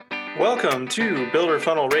Welcome to Builder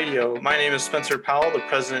Funnel Radio. My name is Spencer Powell, the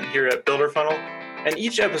president here at Builder Funnel. And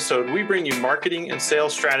each episode, we bring you marketing and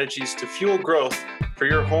sales strategies to fuel growth for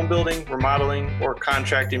your home building, remodeling, or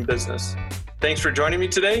contracting business. Thanks for joining me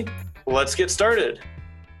today. Let's get started.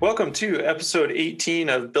 Welcome to episode 18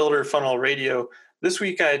 of Builder Funnel Radio. This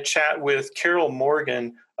week, I chat with Carol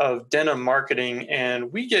Morgan of Denim Marketing, and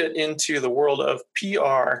we get into the world of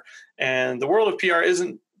PR. And the world of PR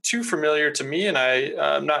isn't too familiar to me, and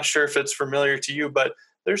I'm not sure if it's familiar to you, but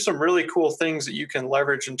there's some really cool things that you can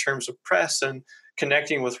leverage in terms of press and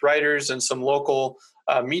connecting with writers and some local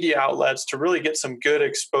media outlets to really get some good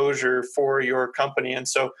exposure for your company. And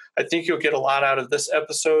so I think you'll get a lot out of this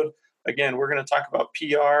episode. Again, we're going to talk about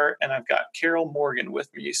PR, and I've got Carol Morgan with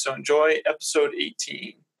me. So enjoy episode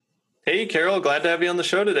 18. Hey, Carol, glad to have you on the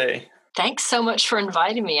show today. Thanks so much for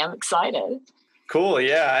inviting me. I'm excited. Cool.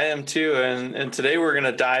 Yeah, I am too. And today we're going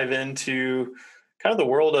to dive into kind of the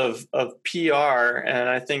world of PR. And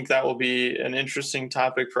I think that will be an interesting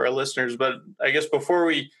topic for our listeners. But I guess before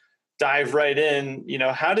we dive right in,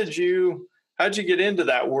 how did you get into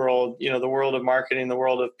that world, the world of marketing, the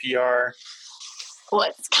world of PR? Well,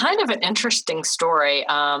 it's kind of an interesting story.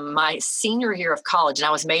 My senior year of college, and I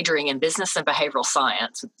was majoring in business and behavioral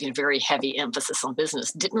science with very heavy emphasis on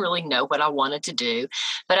business. Didn't really know what I wanted to do,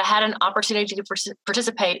 but I had an opportunity to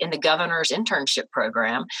participate in the governor's internship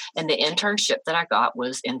program, and the internship that I got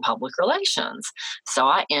was in public relations. So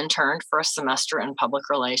I interned for a semester in public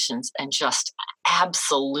relations and just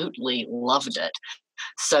absolutely loved it.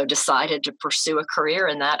 So decided to pursue a career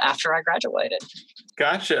in that after I graduated.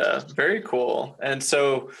 Gotcha. Very cool. And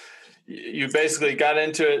so you basically got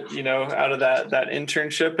into it, out of that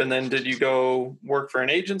internship, and then did you go work for an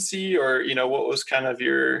agency, or, what was kind of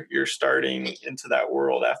your starting into that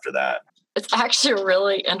world after that? It's actually a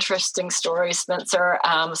really interesting story, Spencer.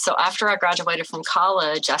 So after I graduated from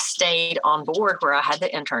college, I stayed on board where I had the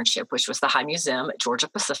internship, which was the High Museum at Georgia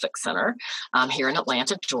Pacific Center here in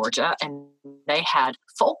Atlanta, Georgia. And they had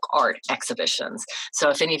folk art exhibitions. So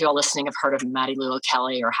if any of y'all listening have heard of Mattie Lou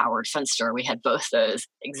O'Kelly or Howard Finster, we had both those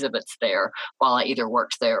exhibits there while I either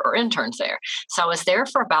worked there or interned there. So I was there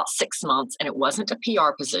for about 6 months, and it wasn't a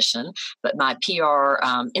PR position, but my PR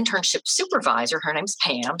internship supervisor, her name's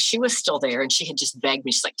Pam, she was still there, and she had just begged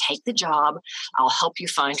me. She's like, take the job. I'll help you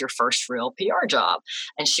find your first real PR job.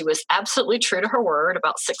 And she was absolutely true to her word.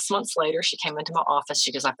 About 6 months later, she came into my office.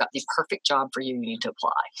 She goes, I've got the perfect job for you. You need to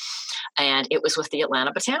apply. And it was with the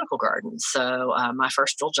Atlanta Botanical Garden. So my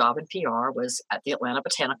first real job in PR was at the Atlanta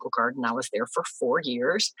Botanical Garden. I was there for 4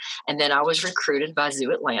 years. And then I was recruited by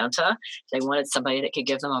Zoo Atlanta. They wanted somebody that could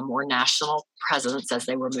give them a more national presence as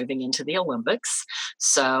they were moving into the Olympics.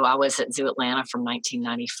 So I was at Zoo Atlanta from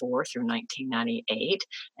 1994 through 1998.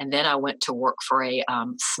 And then I went to work for a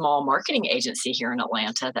small marketing agency here in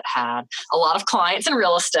Atlanta that had a lot of clients in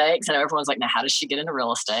real estate. So everyone's like, now, how does she get into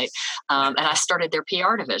real estate? And I started their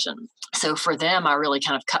PR division. So for them, I really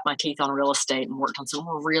kind of cut my teeth on real estate and worked on some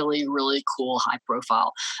really, really cool high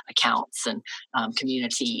profile accounts and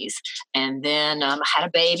communities. And then I had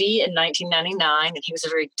a baby in 1999, and he was a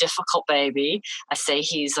very difficult baby. I say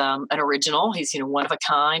he's an original. He's, one of a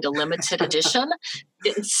kind, a limited edition.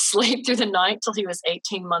 Didn't sleep through the night till he was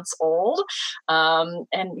 18 months old. And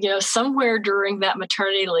somewhere during that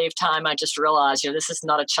maternity leave time, I just realized, this is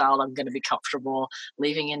not a child I'm going to be comfortable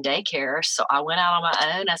leaving in daycare. So I went out on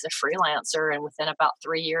my own as a freelancer. And within about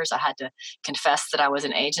 3 years, I had to confess that I was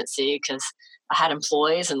an agency because I had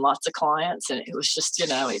employees and lots of clients. And it was just,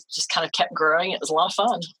 it just kind of kept growing. It was a lot of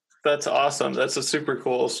fun. That's awesome. That's a super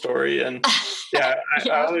cool story. And I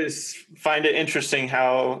always find it interesting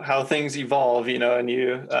how things evolve, and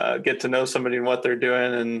you get to know somebody and what they're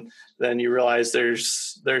doing. And then you realize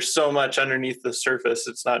there's so much underneath the surface.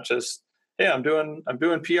 It's not just, hey, I'm doing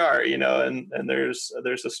PR, and there's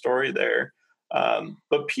a story there.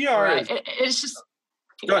 But PR, right. It's just,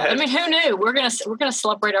 go ahead. I mean, who knew? We're gonna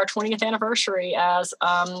celebrate our 20th anniversary as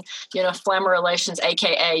Flammer Relations,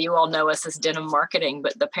 aka you all know us as Denim Marketing,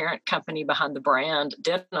 but the parent company behind the brand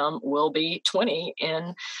Denim will be 20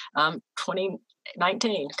 in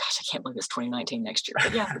 2019. Gosh, I can't believe it's 2019 next year.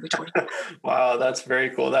 But yeah, it'll be 20. Wow, that's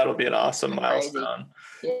very cool. That'll be an awesome milestone.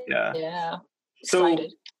 Yeah.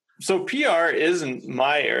 Excited. So PR isn't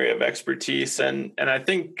my area of expertise, and I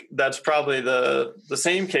think that's probably the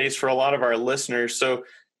same case for a lot of our listeners. So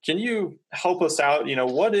can you help us out?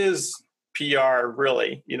 What is PR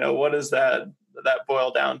really? What does that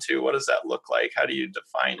boil down to? What does that look like? How do you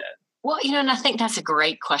define it? Well, and I think that's a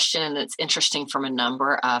great question, and it's interesting from a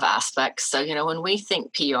number of aspects. So, when we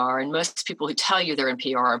think PR, and most people who tell you they're in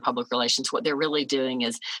PR and public relations, what they're really doing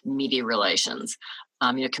is media relations.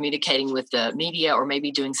 communicating with the media or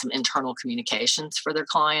maybe doing some internal communications for their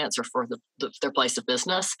clients or for their place of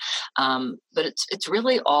business. But it's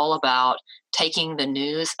really all about taking the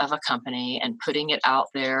news of a company and putting it out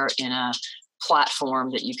there in a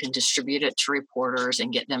platform that you can distribute it to reporters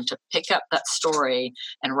and get them to pick up that story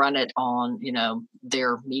and run it on,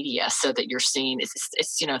 their media so that you're seen. It's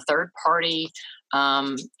third party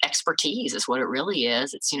expertise is what it really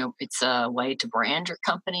is. It's a way to brand your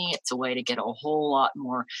company. It's a way to get a whole lot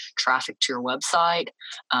more traffic to your website.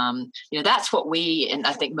 That's what and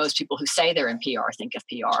I think most people who say they're in PR think of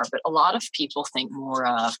PR, but a lot of people think more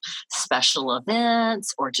of special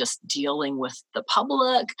events or just dealing with the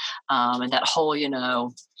public, and that whole,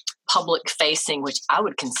 public facing, which I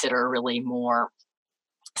would consider really more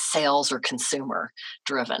sales or consumer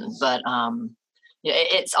driven. But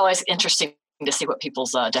it's always interesting to see what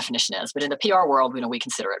people's definition is. But in the PR world, we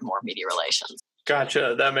consider it more media relations.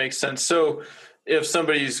 Gotcha. That makes sense. So if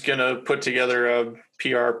somebody's going to put together a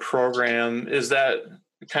PR program, is that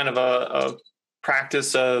kind of a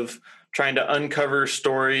practice of trying to uncover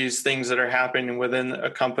stories, things that are happening within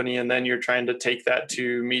a company, and then you're trying to take that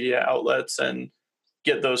to media outlets and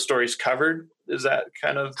get those stories covered? Is that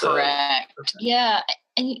kind of correct? Yeah.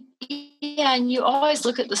 And you always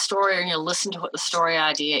look at the story and you listen to what the story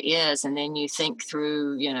idea is, and then you think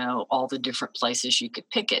through, all the different places you could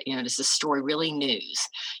pick it. Is this story really news?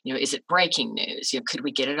 Is it breaking news? Could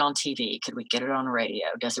we get it on TV? Could we get it on radio?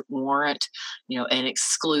 Does it warrant, an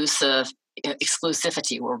exclusivity?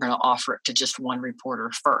 We're going to offer it to just one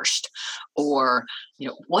reporter first, or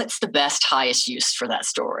what's the best, highest use for that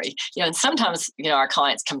story? And sometimes our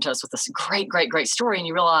clients come to us with this great story, and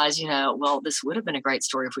you realize well, this would have been a great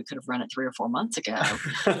story if we could have run it 3 or 4 months ago,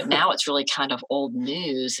 but now it's really kind of old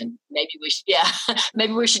news, and maybe we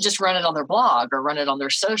should just run it on their blog or run it on their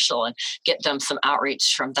social and get them some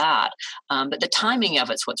outreach from that. But the timing of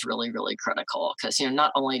it's what's really, really critical, because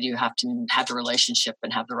not only do you have to have the relationship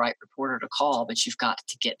and have the right reporter to call, but you've got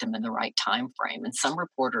to get them in the right time frame. And some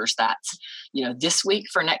reporters, that's this week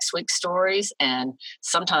for next week's stories, and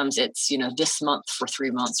sometimes it's this month for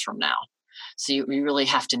 3 months from now. So you really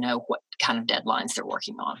have to know what kind of deadlines they're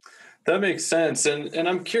working on. That makes sense. And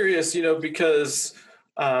I'm curious, because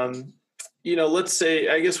let's say,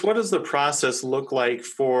 I guess, what does the process look like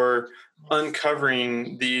for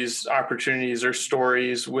uncovering these opportunities or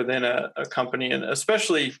stories within a company? And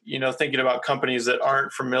especially, thinking about companies that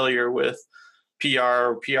aren't familiar with PR,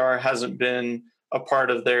 or PR hasn't been a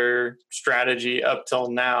part of their strategy up till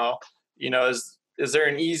now. Is there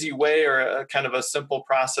an easy way or a kind of a simple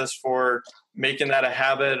process for making that a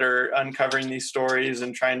habit, or uncovering these stories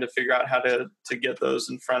and trying to figure out how to get those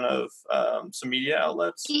in front of some media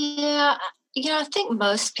outlets? Yeah. I think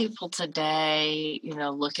most people today,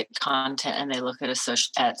 look at content and they look at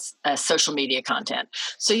a social media content.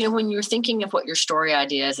 So, when you're thinking of what your story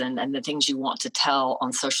ideas and the things you want to tell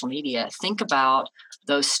on social media, think about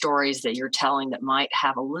those stories that you're telling that might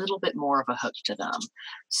have a little bit more of a hook to them.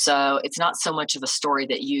 So it's not so much of a story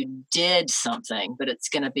that you did something, but it's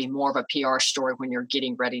going to be more of a PR story when you're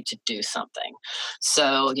getting ready to do something.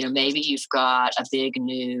 So, maybe you've got a big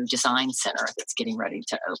new design center that's getting ready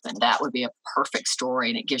to open. That would be a perfect story,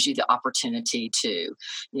 and it gives you the opportunity to,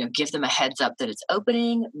 give them a heads up that it's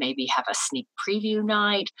opening, maybe have a sneak preview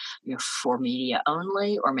night, for media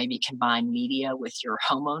only, or maybe combine media with your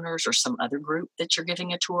homeowners or some other group that you're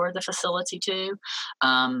giving a tour of the facility to.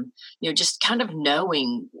 Just kind of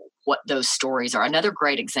knowing what those stories are. Another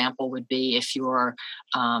great example would be if you're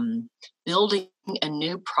building a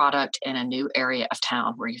new product in a new area of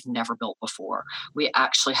town where you've never built before. We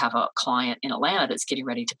actually have a client in Atlanta that's getting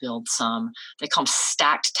ready to build they call them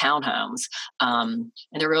stacked townhomes. And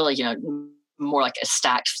they're really, more like a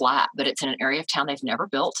stacked flat, but it's in an area of town they've never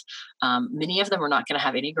built. Many of them are not going to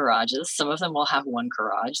have any garages. Some of them will have one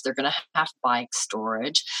garage. They're going to have bike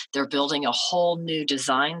storage. They're building a whole new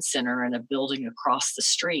design center in a building across the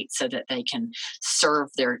street so that they can serve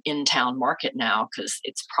their in-town market now, because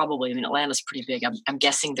it's probably, Atlanta's pretty big. I'm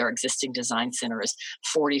guessing their existing design center is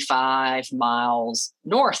 45 miles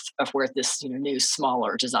north of where this new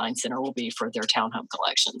smaller design center will be for their townhome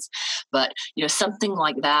collections. But something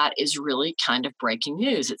like that is really kind of breaking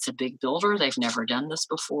news. It's a big builder. They've never done this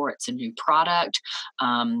before. It's a new product.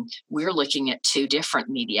 We're looking at 2 different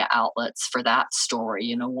media outlets for that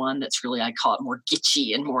story. One that's really, I call it more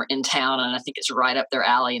gitchy and more in town, and I think it's right up their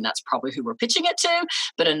alley, and that's probably who we're pitching it to.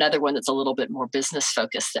 But another one that's a little bit more business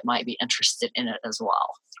focused that might be interested in it as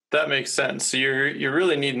well. That makes sense. So you're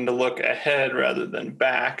really needing to look ahead rather than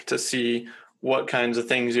back to see what kinds of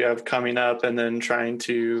things you have coming up, and then trying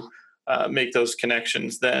to make those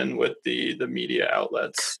connections then with the media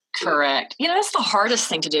outlets. Correct. That's the hardest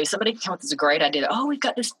thing to do. Somebody can come up with this great idea. Oh, we've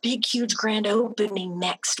got this big, huge grand opening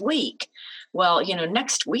next week. Well,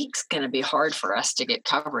 next week's going to be hard for us to get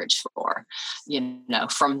coverage for,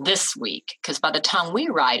 from this week. Because by the time we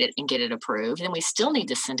write it and get it approved, then we still need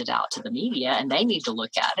to send it out to the media and they need to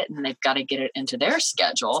look at it and they've got to get it into their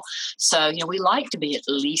schedule. So, we like to be at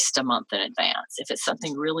least a month in advance. If it's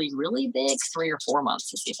something really, really big, 3 or 4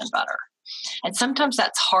 months is even better. And sometimes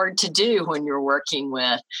that's hard to do when you're working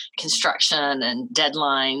with construction and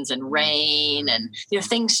deadlines and rain and,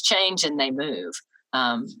 things change and they move.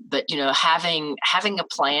 But having a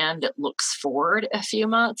plan that looks forward a few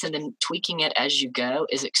months and then tweaking it as you go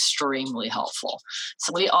is extremely helpful.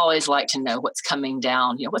 So we always like to know what's coming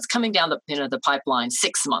down, the pipeline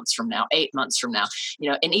 6 months from now, 8 months from now,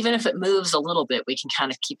 and even if it moves a little bit, we can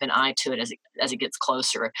kind of keep an eye to it as it gets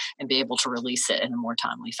closer and be able to release it in a more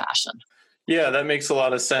timely fashion. Yeah, that makes a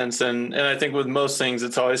lot of sense. And I think with most things,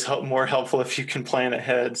 it's always more helpful if you can plan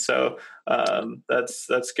ahead. So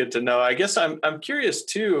that's good to know. I guess I'm curious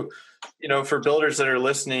too, for builders that are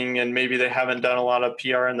listening and maybe they haven't done a lot of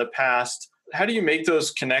PR in the past, how do you make those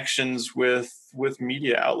connections with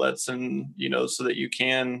media outlets and, so that you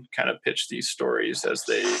can kind of pitch these stories as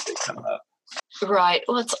they come up? Right.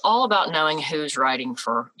 Well, it's all about knowing who's writing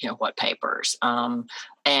for, what papers, and,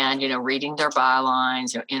 reading their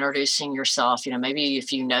bylines, introducing yourself, maybe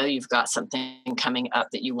if you've got something coming up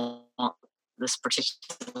that you want this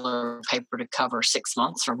particular paper to cover 6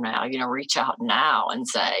 months from now, reach out now and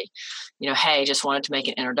say, hey, just wanted to make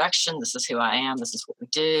an introduction. This is who I am. This is what we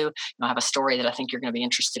do. I have a story that I think you're going to be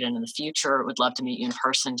interested in the future. Would love to meet you in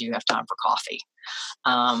person. Do you have time for coffee?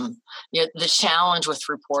 The challenge with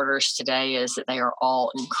reporters today is that they are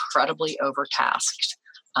all incredibly overtasked.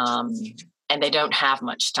 And they don't have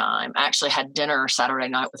much time. I actually had dinner Saturday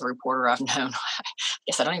night with a reporter I've known.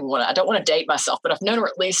 I don't want to date myself, but I've known her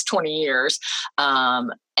at least 20 years.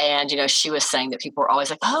 And, she was saying that people are always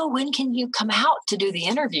like, oh, when can you come out to do the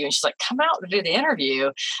interview? And she's like, come out to do the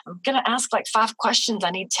interview. I'm going to ask like 5 questions.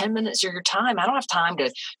 I need 10 minutes of your time. I don't have time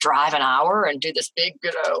to drive an hour and do this big,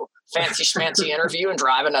 fancy schmancy interview and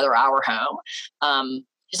drive another hour home.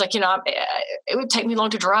 He's like, it would take me long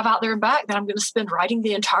to drive out there and back. Then I'm going to spend writing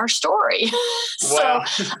the entire story. Wow.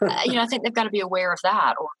 So, I think they've got to be aware of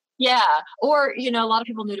that. Or, a lot of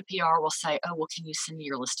people new to PR will say, oh, well, can you send me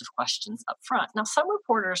your list of questions up front? Now, some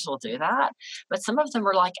reporters will do that, but some of them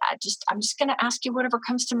are like, I'm just going to ask you whatever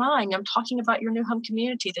comes to mind. I'm talking about your new home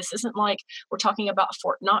community. This isn't like we're talking about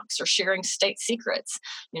Fort Knox or sharing state secrets.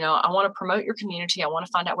 I want to promote your community. I want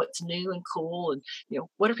to find out what's new and cool. And,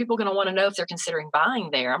 what are people going to want to know if they're considering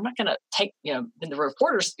buying there? I'm not going to take, the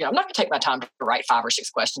reporters, I'm not going to take my time to write 5 or 6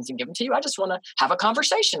 questions and give them to you. I just want to have a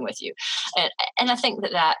conversation with you. And I think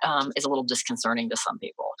that is a little disconcerting to some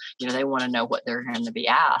people. They want to know what they're going to be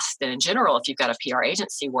asked. And in general, if you've got a PR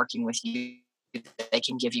agency working with you, they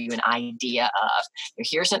can give you an idea of,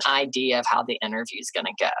 here's an idea of how the interview is going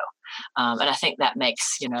to go. And I think that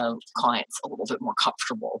makes, clients a little bit more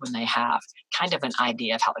comfortable when they have kind of an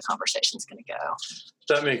idea of how the conversation is going to go.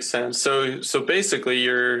 That makes sense. So basically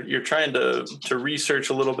you're trying to research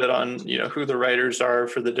a little bit on, who the writers are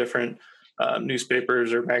for the different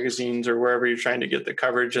newspapers or magazines or wherever you're trying to get the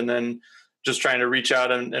coverage, and then just trying to reach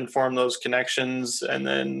out and form those connections and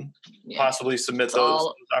then possibly submit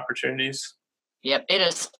those opportunities. Yep. It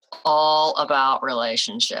is all about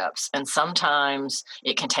relationships. And sometimes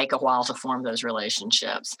it can take a while to form those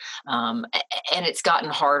relationships. And it's gotten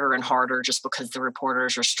harder and harder just because the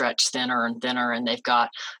reporters are stretched thinner and thinner, and they've got,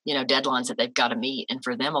 deadlines that they've got to meet. And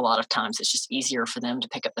for them, a lot of times it's just easier for them to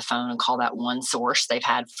pick up the phone and call that one source they've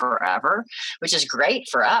had forever, which is great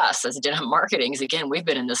for us as Denham Marketing. Again, we've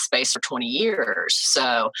been in this space for 20 years.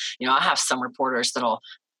 So, I have some reporters that'll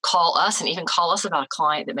call us and even call us about a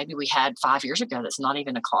client that maybe we had 5 years ago that's not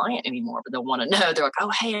even a client anymore, but they'll want to know. They're like, oh,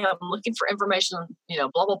 hey, I'm looking for information on,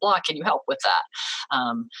 blah, blah, blah. Can you help with that?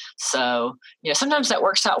 So, sometimes that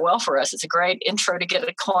works out well for us. It's a great intro to get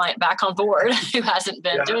a client back on board who hasn't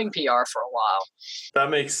been doing PR for a while. That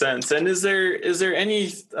makes sense. And is there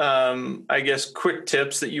any, quick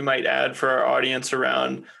tips that you might add for our audience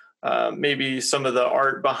around maybe some of the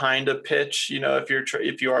art behind a pitch?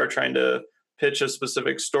 If you are trying to pitch a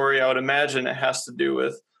specific story, I would imagine it has to do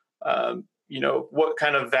with, what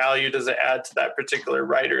kind of value does it add to that particular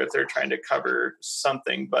writer if they're trying to cover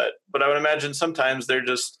something. But I would imagine sometimes they're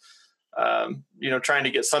just, trying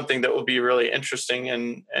to get something that will be really interesting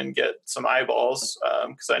and get some eyeballs.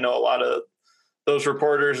 Because I know a lot of those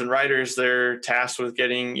reporters and writers, they're tasked with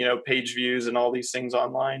getting, page views and all these things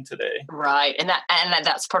online today. Right.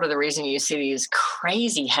 That's part of the reason you see these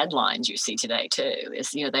crazy headlines you see today too,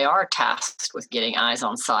 is, they are tasked with getting eyes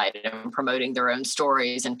on site and promoting their own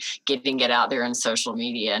stories and getting it out there in social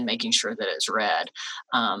media and making sure that it's read.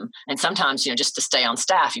 And sometimes, just to stay on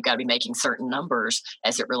staff, you've got to be making certain numbers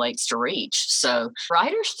as it relates to reach. So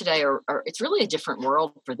writers today it's really a different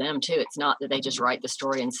world for them too. It's not that they just write the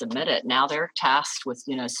story and submit it. Now they're tasked with,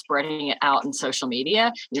 spreading it out in social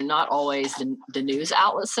media. Not always the news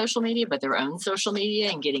outlets' social media, but their own social media,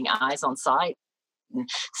 and getting eyes on site. And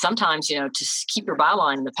sometimes, to keep your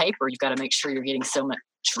byline in the paper, you've got to make sure you're getting so much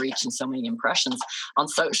reach and so many impressions on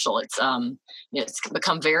social. It's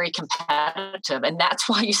become very competitive, and that's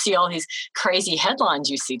why you see all these crazy headlines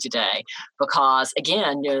you see today, because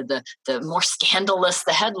again, the more scandalous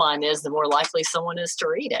the headline is, the more likely someone is to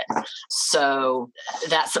read it. So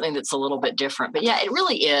that's something that's a little bit different. But yeah, it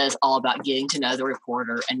really is all about getting to know the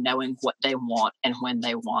reporter and knowing what they want and when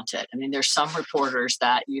they want it. I mean, there's some reporters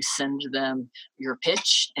that you send them your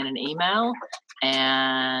pitch in an email,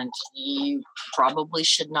 and you probably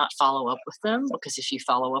should not follow up with them, because if you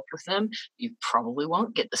follow up with them, you probably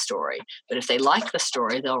won't get the story. But if they like the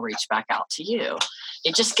story, they'll reach back out to you.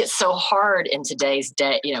 It just gets so hard in today's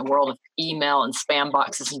day, world of email and spam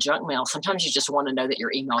boxes and junk mail. Sometimes you just want to know that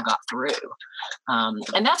your email got through.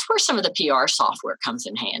 And that's where some of the PR software comes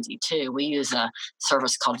in handy too. We use a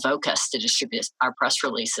service called Vocus to distribute our press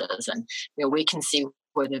releases, and we can see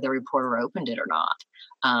whether the reporter opened it or not.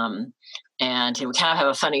 And we kind of have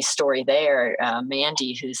a funny story there.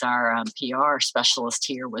 Mandy, who's our PR specialist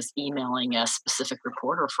here, was emailing a specific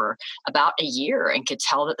reporter for about a year and could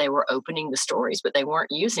tell that they were opening the stories, but they weren't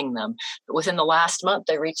using them. But within the last month,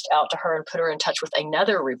 they reached out to her and put her in touch with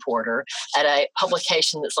another reporter at a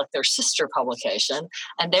publication that's like their sister publication,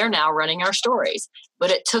 and they're now running our stories. But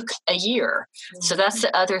it took a year. So that's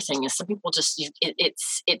the other thing, is some people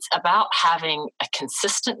it's about having a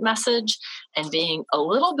consistent message and being a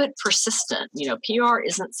little bit persistent. PR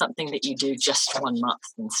isn't something that you do just 1 month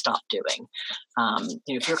and stop doing.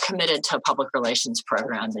 If you're committed to a public relations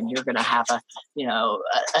program, then you're going to have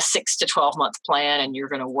a 6 to 12 month plan, and you're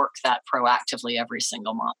going to work that proactively every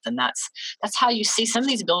single month. And that's how you see some of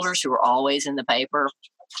these builders who are always in the paper,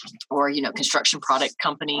 or construction product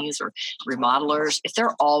companies or remodelers. If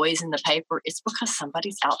they're always in the paper, it's because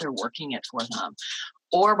somebody's out there working it for them,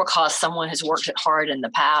 or because someone has worked it hard in the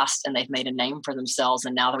past and they've made a name for themselves,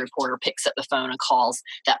 and now the reporter picks up the phone and calls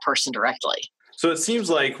that person directly. So it seems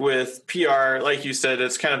like with PR, like you said,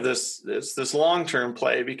 it's kind of this long-term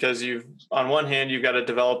play, because on one hand, you've got to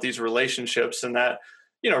develop these relationships, and that,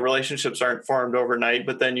 relationships aren't formed overnight,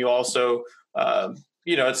 but then you also,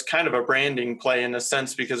 it's kind of a branding play in a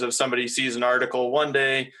sense, because if somebody sees an article one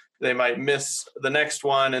day, they might miss the next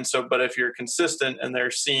one. And so, but if you're consistent and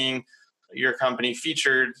they're seeing your company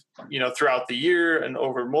featured, throughout the year and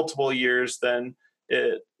over multiple years, then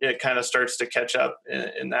it kind of starts to catch up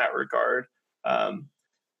in that regard.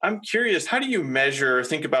 I'm curious, how do you measure or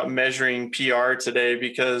think about measuring PR today?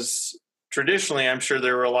 Because traditionally, I'm sure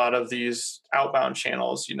there were a lot of these outbound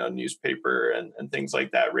channels, newspaper and things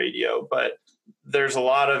like that, radio, but there's a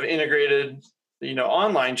lot of integrated,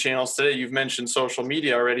 online channels today. You've mentioned social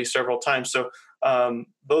media already several times. So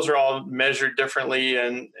those are all measured differently,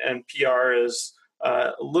 and PR is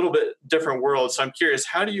a little bit different world. So I'm curious,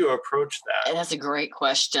 how do you approach that? That's a great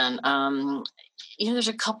question. There's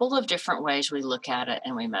a couple of different ways we look at it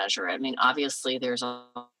and we measure it. I mean, obviously there's a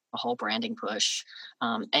whole branding push.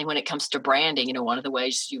 And when it comes to branding, one of the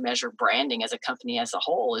ways you measure branding as a company as a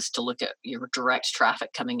whole is to look at your direct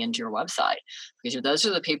traffic coming into your website, because those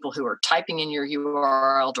are the people who are typing in your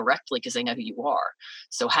URL directly because they know who you are.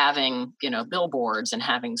 So having, billboards and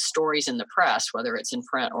having stories in the press, whether it's in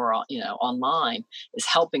print or, online, is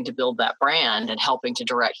helping to build that brand and helping to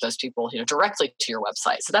direct those people, directly to your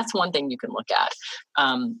website. So that's one thing you can look at.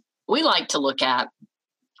 We like to look at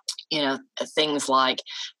things like,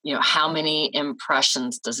 how many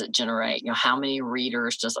impressions does it generate? How many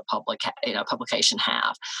readers does a publication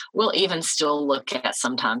have? We'll even still look at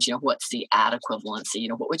sometimes, what's the ad equivalency?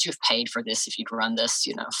 What would you have paid for this if you'd run this,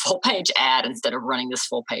 full page ad instead of running this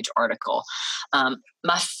full page article?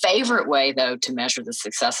 My favorite way, though, to measure the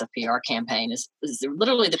success of PR campaign is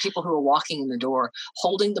literally the people who are walking in the door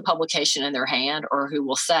holding the publication in their hand, or who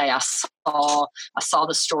will say, I saw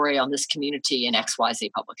the story on this community in XYZ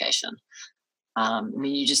publication. I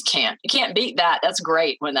mean, you can't beat that. That's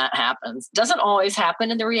great when that happens. Doesn't always happen.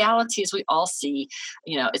 And the reality is we all see,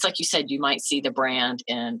 it's like you said, you might see the brand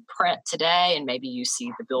in print today, and maybe you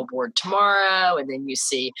see the billboard tomorrow, and then you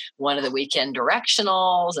see one of the weekend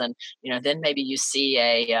directionals, and, then maybe you see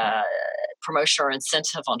a promotion or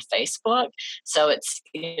incentive on Facebook. So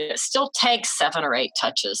it still takes 7 or 8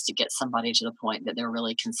 touches to get somebody to the point that they're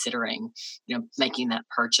really considering, making that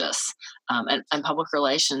purchase. And public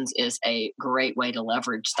relations is a great way to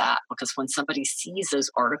leverage that, because when somebody sees those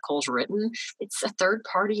articles written, it's a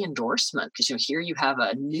third-party endorsement, because here you have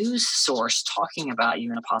a news source talking about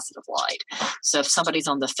you in a positive light. So if somebody's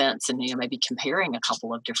on the fence and maybe comparing a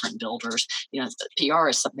couple of different builders, PR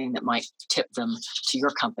is something that might tip them to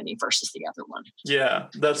your company versus the other one. Yeah,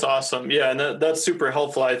 that's awesome. Yeah, and that's super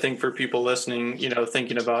helpful, I think, for people listening,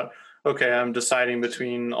 thinking about, okay, I'm deciding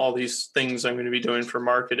between all these things I'm going to be doing for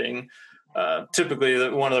marketing. Typically,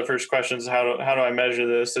 one of the first questions is how do I measure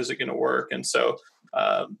this? Is it going to work? And so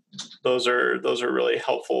those are really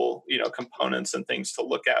helpful, components and things to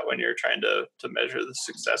look at when you're trying to measure the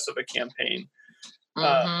success of a campaign.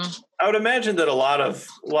 I would imagine that a lot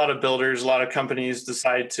of builders, a lot of companies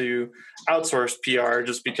decide to outsource PR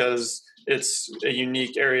just because it's a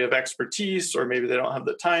unique area of expertise, or maybe they don't have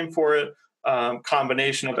the time for it.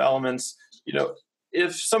 Combination of elements.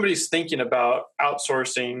 If somebody's thinking about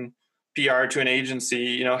outsourcing PR to an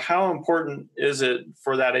agency, how important is it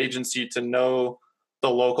for that agency to know the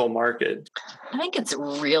local market? I think it's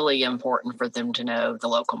really important for them to know the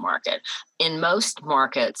local market. In most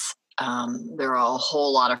markets, there are a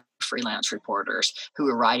whole lot of freelance reporters who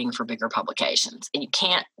are writing for bigger publications. And you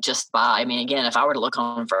can't just buy, again, if I were to look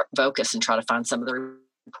on Vocus and try to find some of the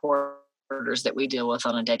reporters that we deal with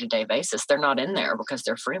on a day-to-day basis, they're not in there because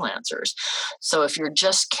they're freelancers. So if you're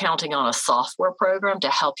just counting on a software program to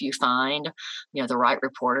help you find, the right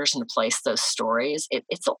reporters and to place those stories,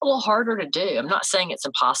 it's a little harder to do. I'm not saying it's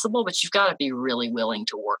impossible, but you've got to be really willing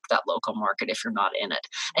to work that local market if you're not in it.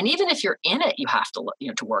 And even if you're in it, you have to,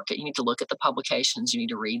 to work it. You need to look at the publications. You need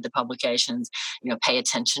to read the publications, pay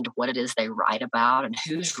attention to what it is they write about and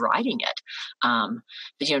who's writing it.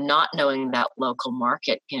 But, not knowing that local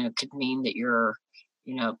market, could mean that you're,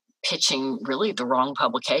 pitching really the wrong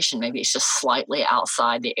publication. Maybe it's just slightly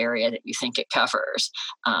outside the area that you think it covers.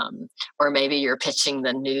 Or maybe you're pitching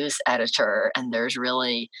the news editor and there's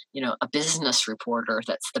really, a business reporter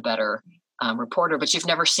that's the better reporter, but you've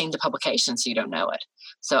never seen the publication, so you don't know it.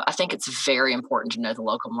 So I think it's very important to know the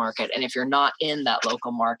local market. And if you're not in that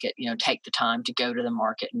local market, take the time to go to the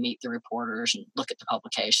market and meet the reporters and look at the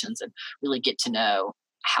publications and really get to know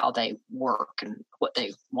how they work and what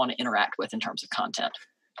they want to interact with in terms of content.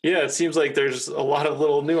 Yeah, it seems like there's a lot of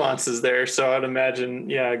little nuances there. So I'd imagine,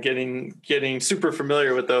 getting super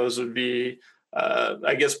familiar with those would be,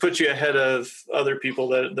 I guess, put you ahead of other people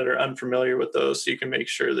that are unfamiliar with those, so you can make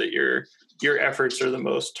sure that your efforts are the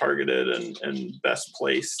most targeted and best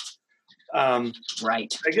placed.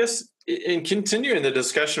 Right. I guess in continuing the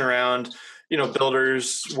discussion around,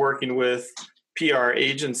 builders working with PR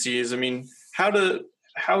agencies,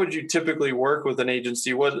 how would you typically work with an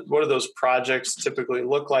agency? What do those projects typically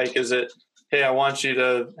look like? Is it, hey, I want you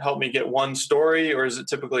to help me get one story, or is it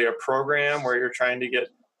typically a program where you're trying to get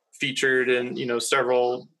featured in,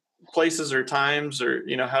 several places or times, or,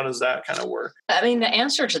 how does that kind of work? The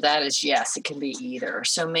answer to that is yes, it can be either.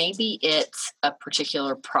 So maybe it's a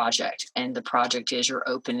particular project, and the project is you're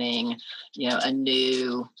opening, a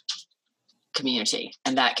new community,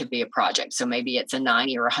 and that could be a project. So maybe it's a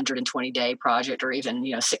 90 or 120 day project, or even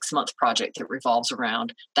 6-month project that revolves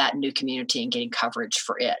around that new community and getting coverage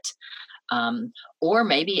for it. Or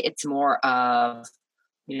maybe it's more of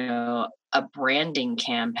a branding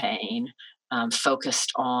campaign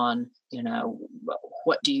focused on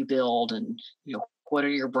what do you build, and what are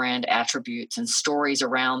your brand attributes and stories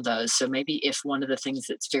around those. So maybe if one of the things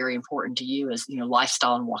that's very important to you is,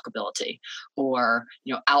 lifestyle and walkability, or,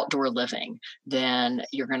 outdoor living, then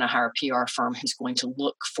you're going to hire a PR firm who's going to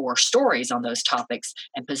look for stories on those topics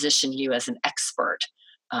and position you as an expert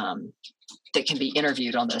that can be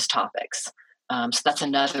interviewed on those topics. So that's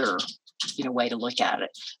another, way to look at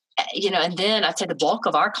it. And then I'd say the bulk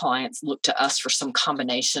of our clients look to us for some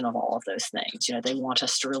combination of all of those things. They want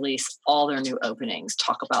us to release all their new openings,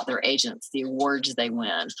 talk about their agents, the awards they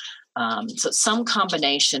win, So some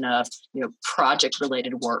combination of,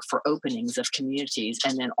 project-related work for openings of communities,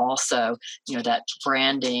 and then also, that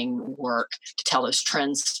branding work to tell those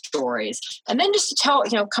trend stories, and then just to tell,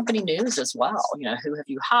 company news as well. Who have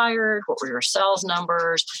you hired? What were your sales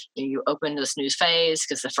numbers? You opened this new phase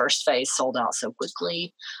because the first phase sold out so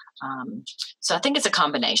quickly. So I think it's a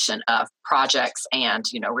combination of projects and,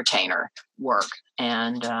 retainer work.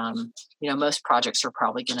 And, most projects are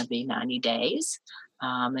probably going to be 90 days.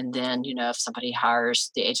 And then, if somebody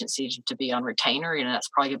hires the agency to be on retainer, that's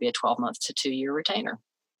probably going to be a 12-month to 2-year retainer.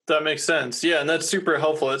 That makes sense. Yeah. And that's super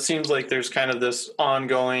helpful. It seems like there's kind of this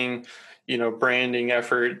ongoing, branding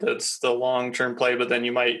effort that's the long-term play, but then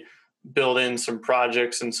you might build in some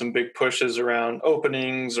projects and some big pushes around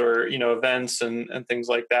openings or, events and things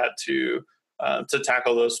like that to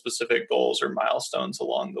tackle those specific goals or milestones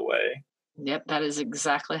along the way. Yep. That is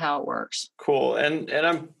exactly how it works. Cool. And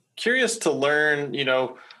I'm curious to learn,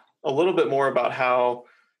 a little bit more about how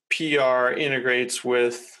PR integrates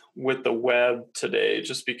with the web today,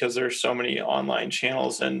 just because there's so many online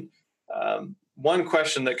channels. And one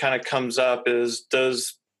question that kind of comes up is,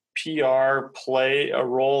 does PR play a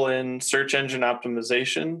role in search engine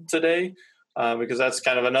optimization today? Because that's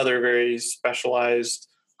kind of another very specialized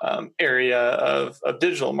area of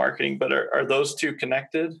digital marketing, but are those two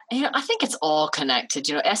connected? I think it's all connected.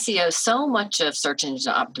 SEO, so much of search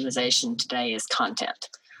engine optimization today is content.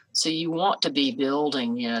 So you want to be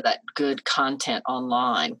building, that good content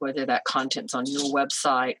online, whether that content's on your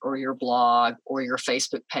website or your blog or your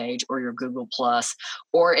Facebook page or your Google Plus,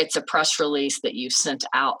 or it's a press release that you've sent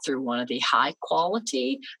out through one of the high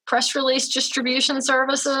quality press release distribution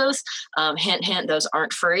services. Hint, hint, those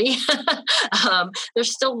aren't free.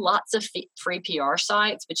 There's still lots of free PR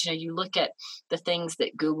sites, but you look at the things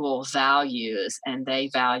that Google values, and they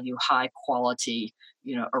value high quality,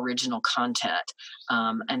 original content.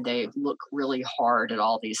 And they look really hard at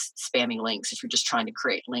all these spammy links. If you're just trying to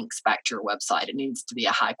create links back to your website, it needs to be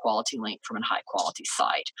a high quality link from a high quality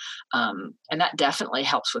site. And that definitely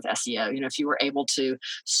helps with SEO. If you were able to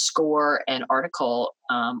score an article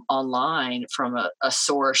online from a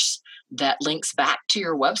source that links back to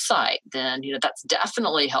your website, then that's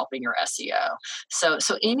definitely helping your SEO. So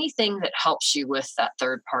anything that helps you with that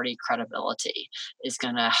third party credibility is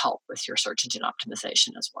going to help with your search engine optimization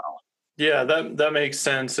as well. Yeah, that makes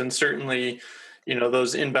sense. And certainly,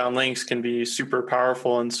 those inbound links can be super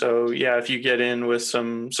powerful. And so, yeah, if you get in with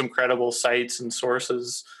some credible sites and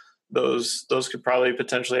sources, those could probably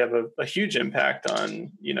potentially have a huge impact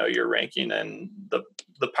on, your ranking and the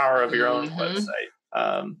power of your own website.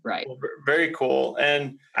 Right. Well, very cool.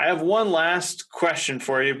 And I have one last question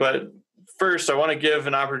for you, but first I want to give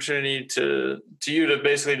an opportunity to you to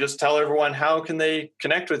basically just tell everyone how can they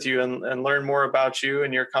connect with you and learn more about you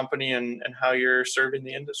and your company and how you're serving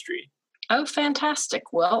the industry. Oh,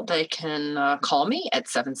 fantastic. Well, they can call me at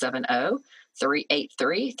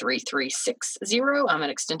 770-383-3360. I'm at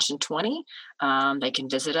extension 20. They can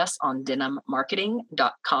visit us on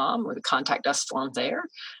denimmarketing.com with a contact us form there.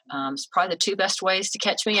 It's probably the two best ways to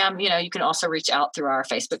catch me. You can also reach out through our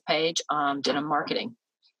Facebook page, Denim Marketing.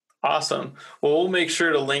 Awesome. Well, we'll make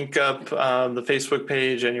sure to link up the Facebook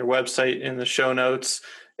page and your website in the show notes,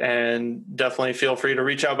 and definitely feel free to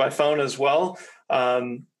reach out by phone as well.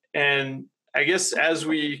 And I guess as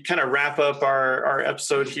we kind of wrap up our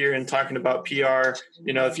episode here and talking about PR,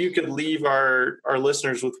 if you could leave our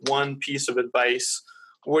listeners with one piece of advice,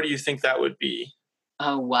 what do you think that would be?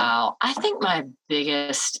 Oh, wow. I think my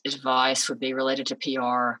biggest advice would be related to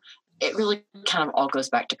PR. It really kind of all goes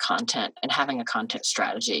back to content and having a content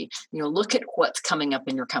strategy. Look at what's coming up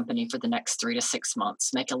in your company for the next 3 to 6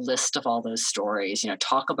 months. Make a list of all those stories.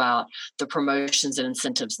 Talk about the promotions and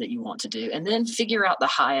incentives that you want to do, and then figure out the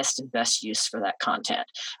highest and best use for that content.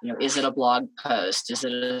 Is it a blog post? Is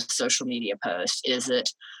it a social media post? Is it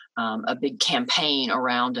a big campaign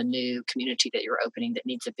around a new community that you're opening that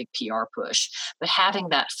needs a big PR push? But having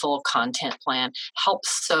that full content plan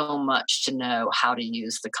helps so much to know how to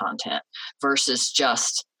use the content versus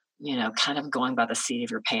just, kind of going by the seat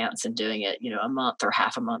of your pants and doing it, a month or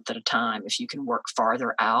half a month at a time. If you can work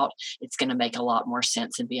farther out, it's going to make a lot more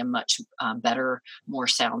sense and be a much better, more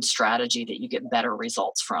sound strategy that you get better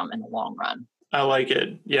results from in the long run. I like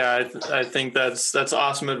it. Yeah, I think that's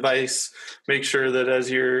awesome advice. Make sure that as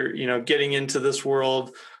you're, getting into this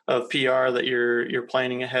world of PR, that you're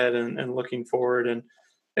planning ahead and looking forward.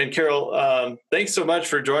 And Carol, thanks so much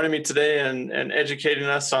for joining me today and educating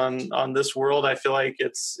us on this world. I feel like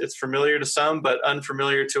it's familiar to some, but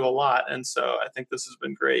unfamiliar to a lot. And so I think this has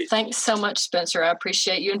been great. Thanks so much, Spencer. I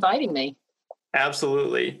appreciate you inviting me.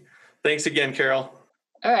 Absolutely. Thanks again, Carol.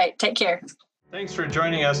 All right. Take care. Thanks for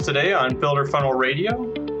joining us today on Builder Funnel Radio.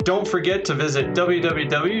 Don't forget to visit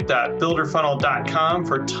www.builderfunnel.com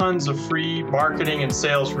for tons of free marketing and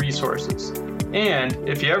sales resources. And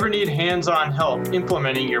if you ever need hands-on help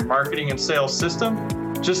implementing your marketing and sales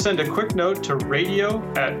system, just send a quick note to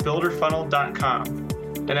radio@builderfunnel.com.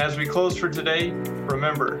 And as we close for today,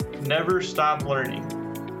 remember, never stop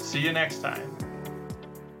learning. See you next time.